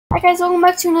Hi guys, welcome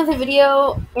back to another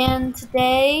video, and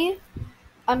today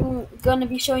I'm going to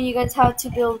be showing you guys how to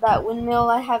build that windmill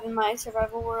I have in my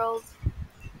survival world.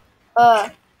 Uh,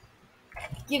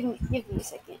 give me a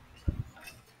second.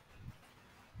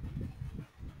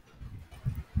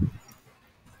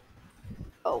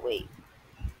 Oh wait,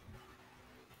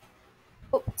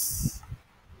 oops,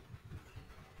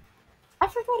 I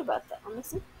forgot about that,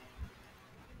 honestly.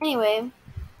 Anyway,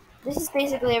 this is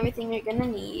basically everything you're gonna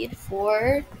need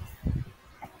for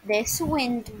this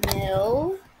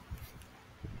windmill.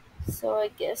 So I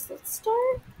guess let's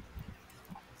start.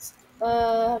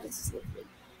 How does this look like?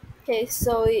 Okay,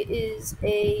 so it is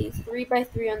a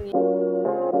 3x3 on the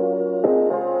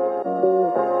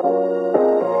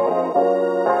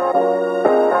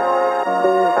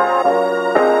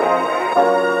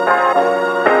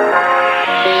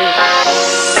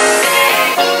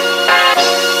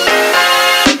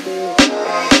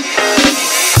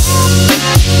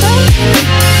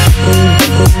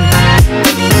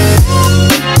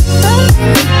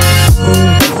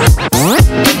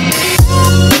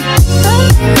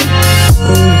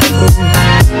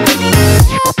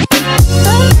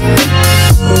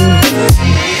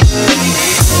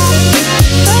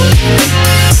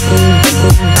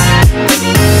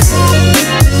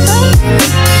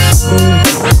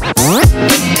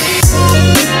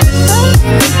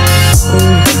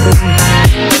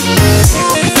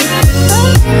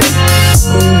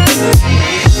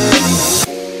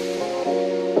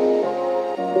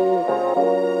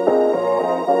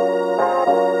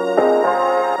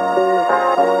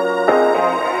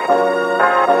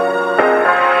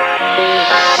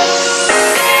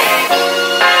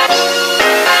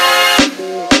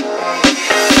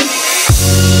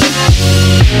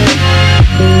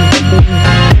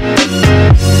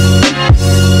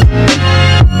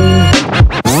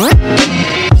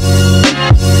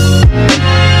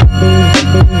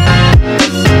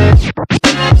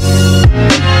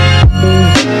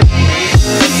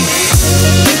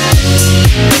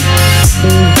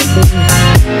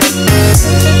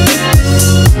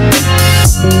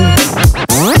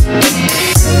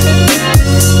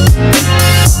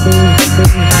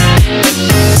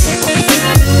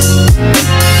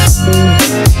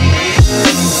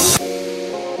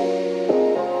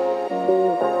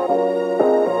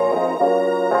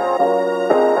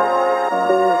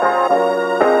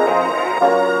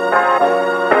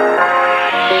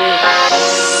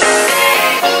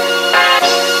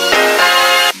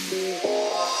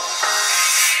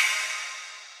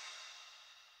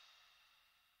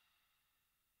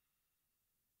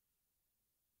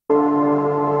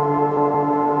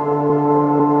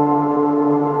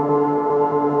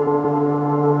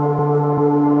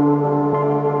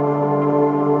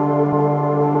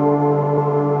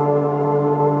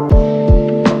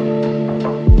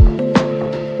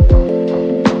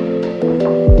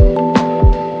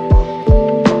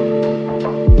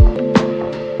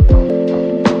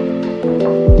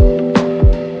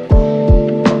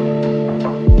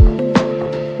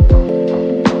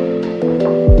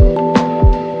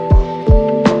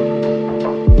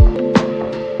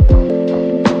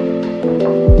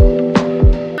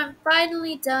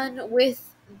finally done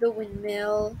with the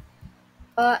windmill.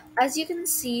 As you can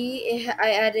see,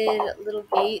 I added little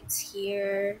gates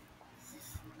here,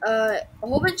 a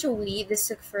whole bunch of wheat. This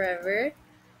took forever,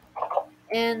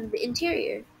 and the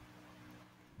interior.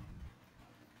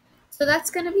 So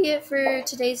that's gonna be it for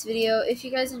today's video. If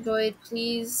you guys enjoyed,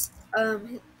 please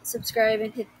subscribe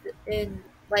and and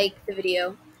like the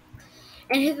video,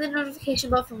 and hit the notification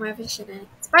bell for more efficient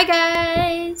edits. Bye,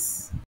 guys.